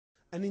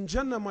And in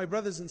Jannah, my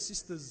brothers and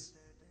sisters,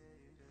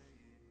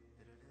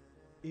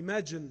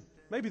 imagine,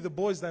 maybe the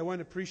boys, they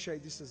won't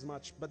appreciate this as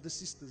much, but the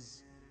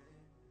sisters.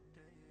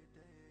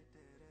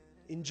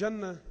 In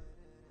Jannah,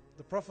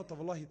 the Prophet of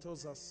Allah, he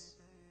tells us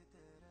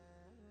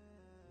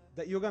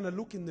that you're going to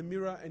look in the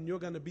mirror and you're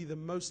going to be the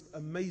most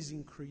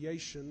amazing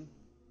creation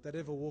that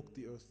ever walked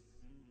the earth.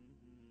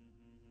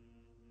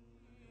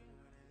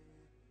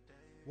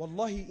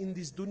 Wallahi, in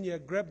this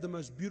dunya, grab the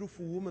most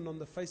beautiful woman on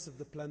the face of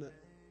the planet.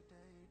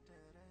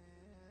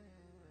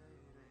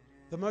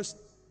 The most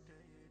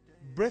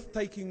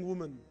breathtaking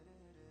woman.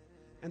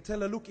 And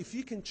tell her, look, if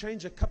you can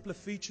change a couple of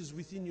features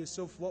within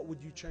yourself, what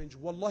would you change?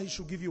 Wallahi,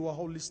 she'll give you a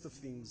whole list of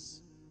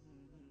things.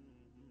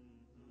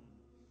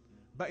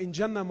 But in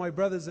Jannah, my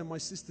brothers and my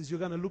sisters, you're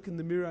going to look in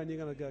the mirror and you're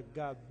going to go,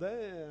 God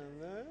damn,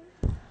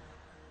 man.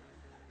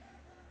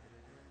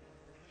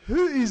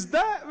 Who is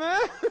that, man?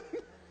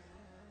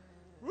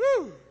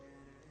 Woo!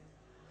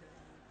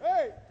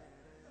 Hey!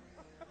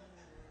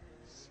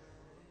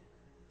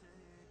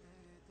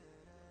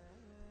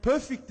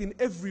 Perfect in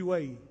every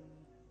way.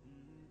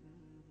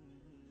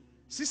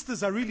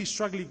 Sisters are really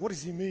struggling. What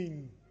does he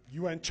mean?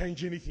 You won't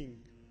change anything.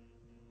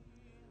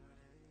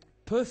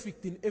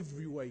 Perfect in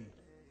every way.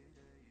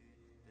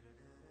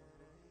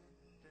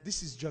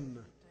 This is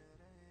Jannah.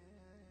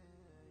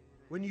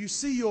 When you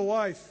see your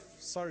wife,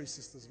 sorry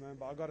sisters, man,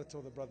 but I got to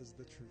tell the brothers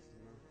the truth,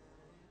 you know.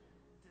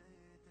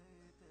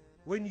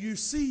 When you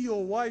see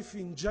your wife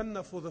in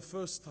Jannah for the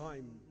first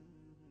time,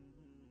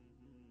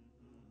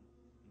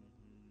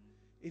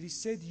 it is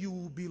said you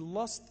will be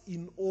lost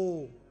in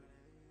awe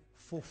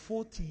for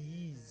 40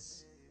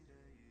 years.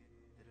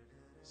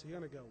 So you're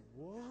going to go,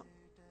 what?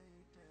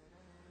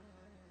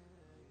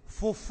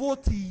 For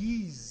 40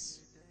 years.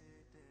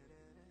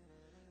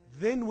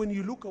 Then when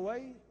you look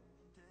away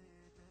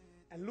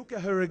and look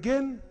at her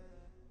again,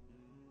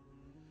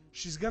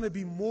 she's going to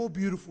be more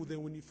beautiful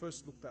than when you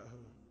first looked at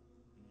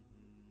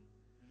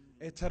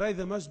her. Today,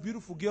 the most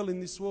beautiful girl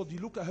in this world, you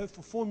look at her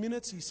for 4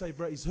 minutes, you say,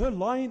 bro, is her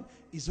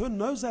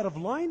nose out of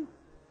line?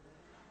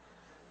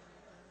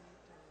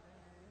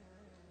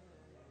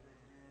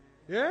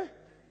 Yeah?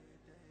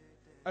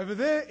 Over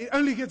there, it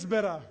only gets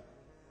better.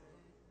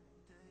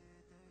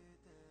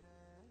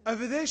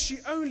 Over there, she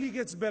only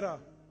gets better.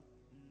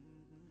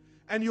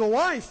 And your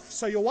wife,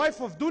 so your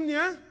wife of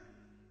dunya,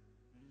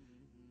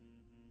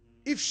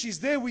 if she's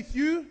there with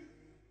you,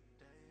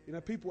 you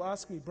know, people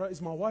ask me, bro,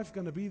 is my wife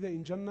going to be there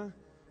in Jannah?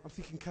 I'm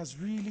thinking, cuz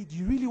really, do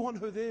you really want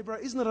her there, bro?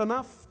 Isn't it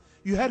enough?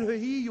 You had her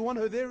here, you want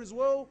her there as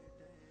well?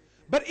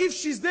 But if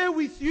she's there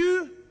with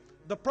you,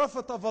 the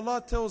Prophet of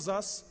Allah tells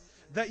us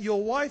that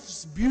your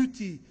wife's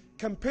beauty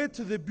compared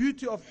to the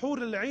beauty of Hur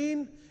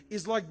al-Ain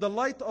is like the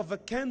light of a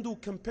candle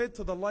compared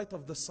to the light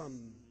of the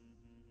sun.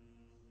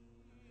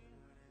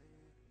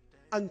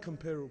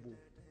 Uncomparable.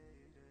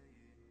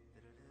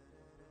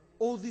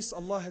 All this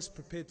Allah has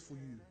prepared for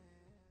you.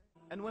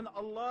 And when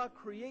Allah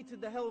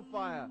created the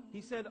hellfire,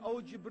 He said,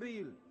 "O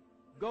Jibreel,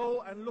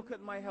 go and look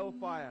at my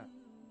hellfire."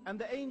 And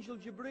the angel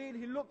Jibreel,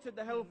 he looked at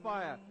the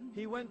hellfire.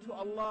 He went to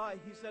Allah,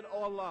 he said,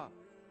 "O Allah,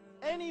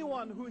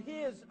 anyone who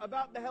hears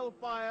about the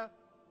hellfire,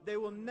 they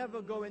will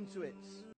never go into it."